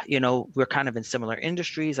 we're kind of in similar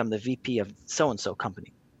industries. I'm the VP of so-and-so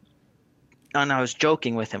company." And I was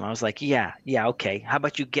joking with him. I was like, yeah, okay. How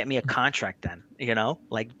about you get me a contract then?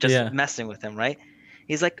 Messing with him, right?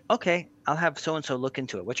 He's like, "Okay, I'll have so-and-so look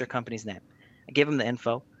into it. What's your company's name?" I gave him the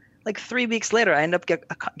info. 3 weeks later, I end up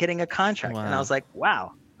getting a contract. Wow. And I was like,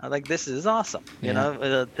 wow. I was like, this is awesome,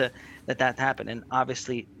 that happened. And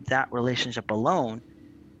obviously that relationship alone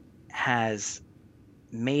has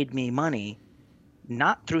made me money,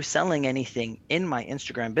 not through selling anything in my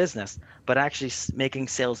Instagram business, but actually making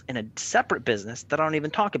sales in a separate business that I don't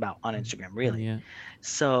even talk about on Instagram, really. Yeah.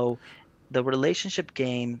 So the relationship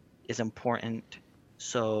game is important.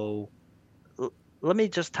 So let me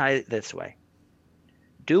just tie it this way.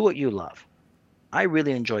 Do what you love. I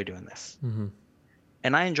really enjoy doing this.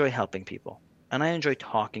 And I enjoy helping people. And I enjoy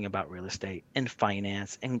talking about real estate and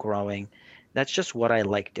finance and growing. That's just what I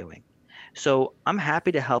like doing. So I'm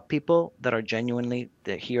happy to help people that are genuinely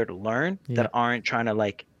here to learn, that aren't trying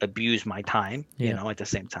to abuse my time, at the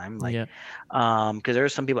same time. Because there are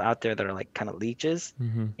some people out there that are kind of leeches.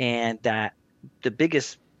 And that the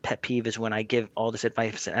biggest pet peeve is when I give all this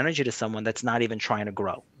advice and energy to someone that's not even trying to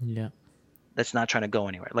grow. Yeah. That's not trying to go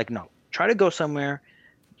anywhere. No, try to go somewhere,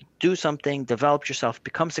 do something, develop yourself,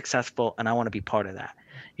 become successful. And I want to be part of that,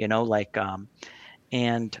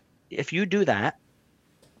 and if you do that,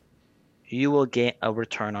 you will get a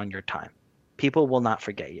return on your time. People will not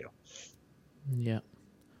forget you. Yeah.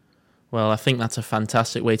 Well, I think that's a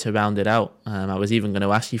fantastic way to round it out. I was even going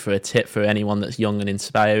to ask you for a tip for anyone that's young and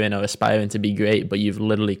inspiring or aspiring to be great, but you've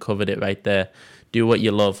literally covered it right there. Do what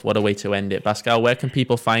you love. What a way to end it. Pascal, where can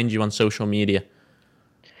people find you on social media?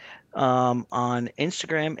 On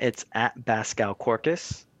Instagram, it's at Pascal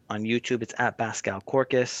Korkus. On YouTube, it's at Pascal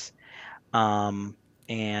Korkus.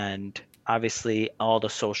 And obviously all the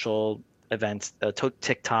social events,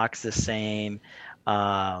 TikTok's the same.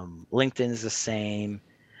 LinkedIn's the same.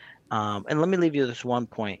 And let me leave you this one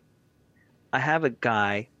point. I have a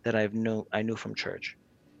guy that I knew from church.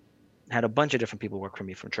 Had a bunch of different people work for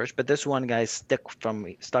me from church, but this one guy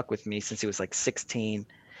stuck with me since he was 16.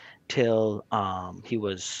 till he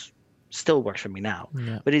was still works for me now.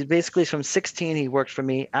 Yeah. But he's basically from 16, he worked for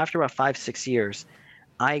me. After about 5-6 years,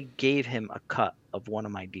 I gave him a cut of one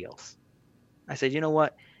of my deals. I said, you know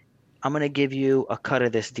what? I'm going to give you a cut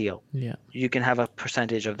of this deal. Yeah. You can have a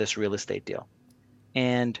percentage of this real estate deal.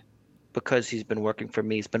 And because he's been working for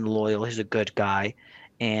me, he's been loyal, he's a good guy.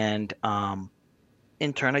 And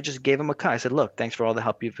in turn, I just gave him a cut. I said, look, thanks for all the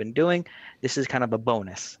help you've been doing. This is kind of a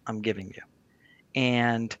bonus I'm giving you.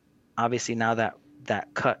 And obviously now that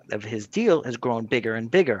cut of his deal has grown bigger and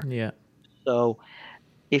bigger. Yeah. So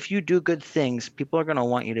if you do good things, people are going to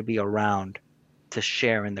want you to be around to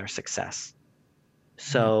share in their success.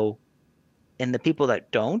 So, and the people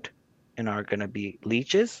that don't and are going to be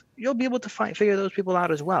leeches, you'll be able to figure those people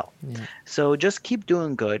out as well. Yeah. So just keep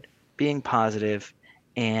doing good, being positive,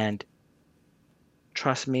 and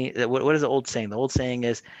trust me. What is the old saying? The old saying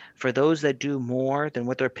is, for those that do more than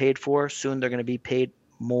what they're paid for, soon they're going to be paid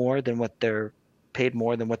more than what they're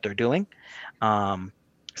doing.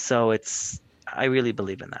 So I really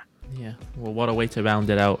believe in that. Yeah. Well, what a way to round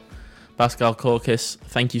it out. Pascal Korkis,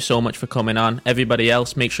 thank you so much for coming on. Everybody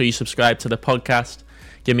else, make sure you subscribe to the podcast.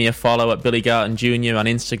 Give me a follow at Billy Garton Jr. on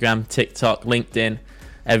Instagram, TikTok, LinkedIn,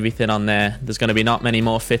 everything on there. There's going to be not many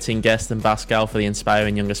more fitting guests than Pascal for the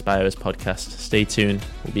Inspiring Young Aspirers podcast. Stay tuned.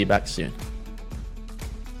 We'll be back soon.